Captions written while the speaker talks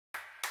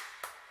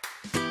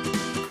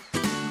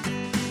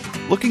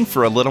Looking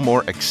for a little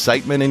more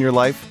excitement in your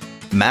life?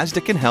 Mazda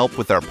can help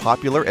with our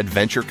popular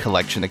Adventure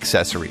Collection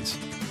accessories.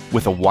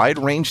 With a wide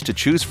range to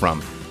choose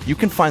from, you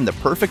can find the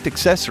perfect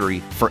accessory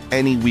for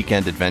any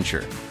weekend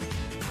adventure.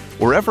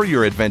 Wherever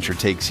your adventure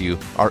takes you,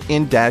 our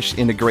in-dash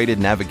integrated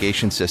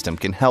navigation system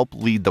can help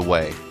lead the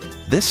way.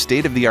 This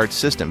state-of-the-art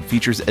system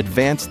features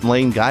advanced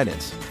lane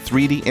guidance,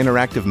 3D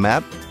interactive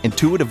map,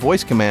 intuitive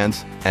voice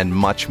commands, and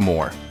much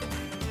more.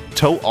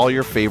 Tow all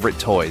your favorite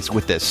toys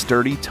with this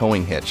sturdy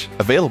towing hitch,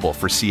 available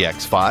for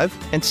CX-5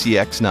 and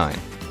CX-9.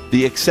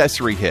 The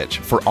accessory hitch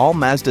for all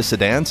Mazda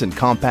sedans and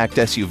compact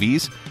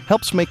SUVs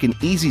helps make an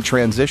easy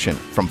transition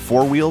from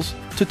 4 wheels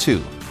to 2.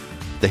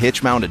 The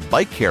hitch-mounted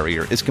bike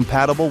carrier is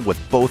compatible with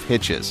both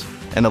hitches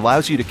and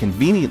allows you to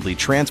conveniently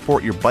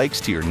transport your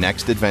bikes to your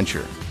next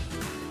adventure.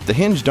 The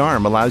hinged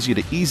arm allows you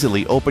to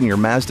easily open your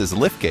Mazda's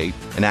liftgate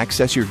and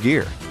access your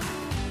gear.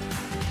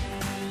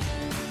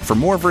 For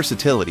more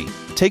versatility,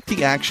 take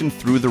the action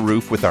through the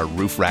roof with our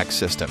roof rack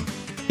system.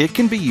 It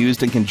can be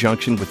used in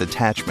conjunction with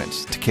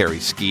attachments to carry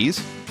skis,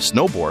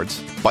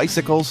 snowboards,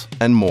 bicycles,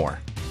 and more.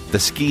 The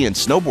ski and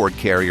snowboard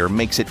carrier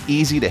makes it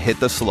easy to hit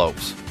the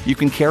slopes. You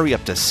can carry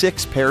up to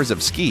 6 pairs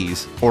of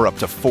skis or up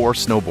to 4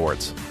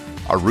 snowboards.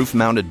 Our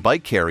roof-mounted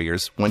bike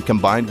carriers, when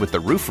combined with the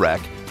roof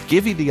rack,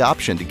 give you the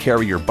option to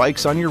carry your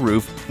bikes on your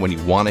roof when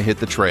you want to hit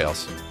the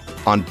trails.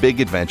 On big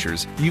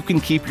adventures, you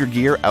can keep your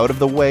gear out of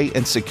the way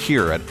and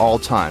secure at all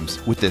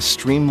times with this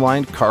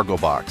streamlined cargo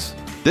box.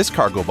 This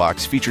cargo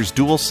box features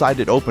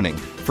dual-sided opening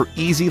for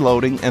easy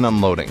loading and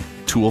unloading,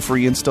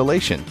 tool-free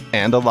installation,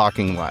 and a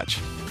locking latch.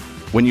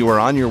 When you are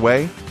on your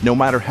way, no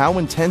matter how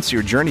intense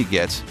your journey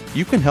gets,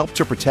 you can help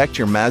to protect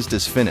your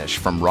Mazda's finish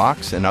from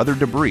rocks and other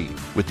debris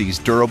with these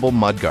durable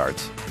mud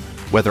guards.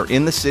 Whether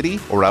in the city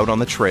or out on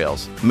the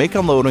trails, make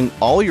unloading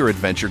all your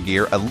adventure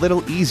gear a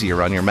little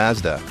easier on your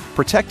Mazda.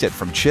 Protect it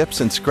from chips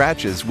and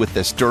scratches with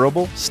this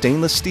durable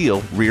stainless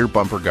steel rear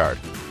bumper guard.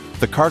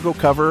 The cargo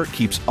cover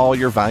keeps all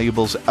your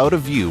valuables out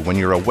of view when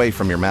you're away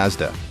from your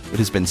Mazda. It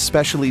has been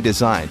specially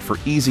designed for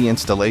easy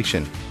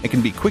installation and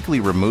can be quickly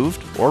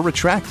removed or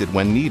retracted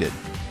when needed.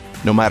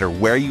 No matter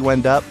where you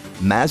end up,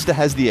 Mazda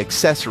has the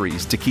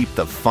accessories to keep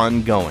the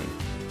fun going.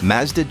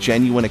 Mazda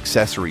genuine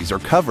accessories are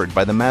covered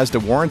by the Mazda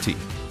warranty.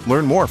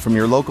 Learn more from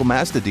your local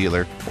Mazda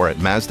dealer or at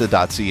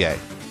Mazda.ca.